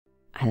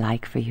I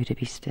like for you to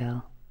be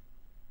still.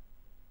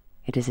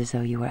 It is as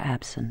though you were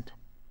absent,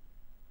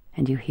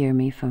 and you hear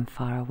me from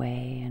far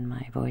away, and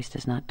my voice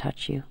does not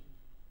touch you.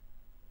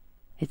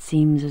 It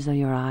seems as though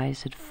your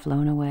eyes had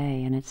flown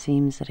away, and it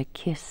seems that a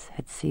kiss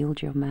had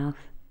sealed your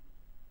mouth.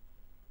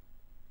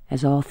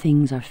 As all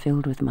things are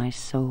filled with my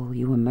soul,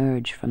 you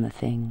emerge from the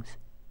things,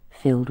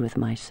 filled with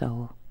my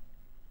soul.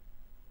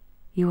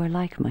 You are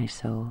like my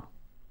soul,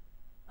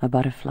 a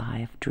butterfly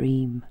of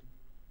dream,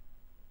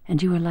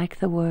 and you are like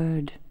the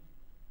word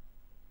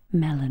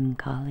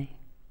melancholy.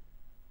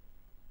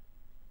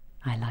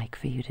 I like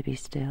for you to be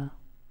still,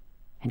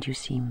 and you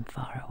seem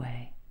far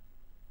away.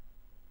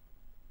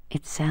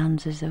 It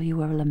sounds as though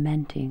you are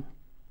lamenting,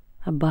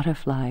 a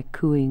butterfly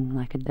cooing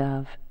like a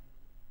dove,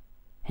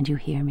 and you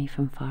hear me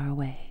from far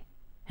away,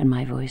 and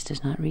my voice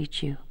does not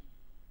reach you.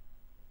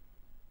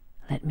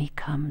 Let me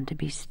come to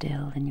be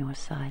still in your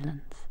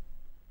silence,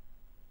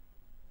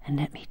 and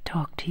let me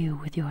talk to you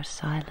with your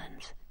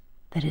silence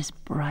that is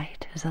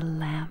bright as a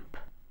lamp,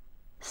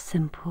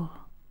 simple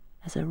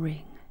as a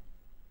ring.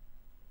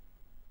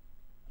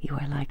 You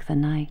are like the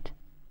night,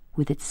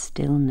 with its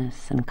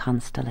stillness and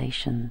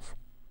constellations.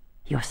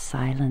 Your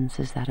silence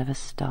is that of a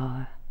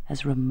star,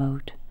 as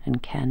remote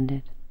and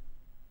candid.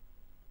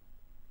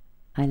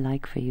 I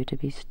like for you to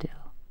be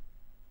still.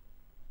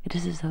 It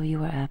is as though you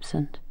were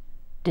absent,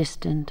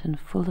 distant and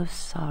full of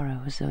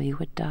sorrow, as though you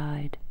had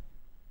died.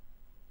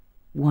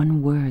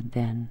 One word,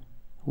 then,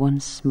 one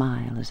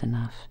smile is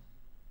enough,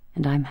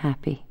 and I'm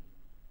happy.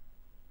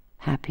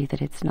 Happy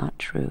that it's not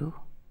true,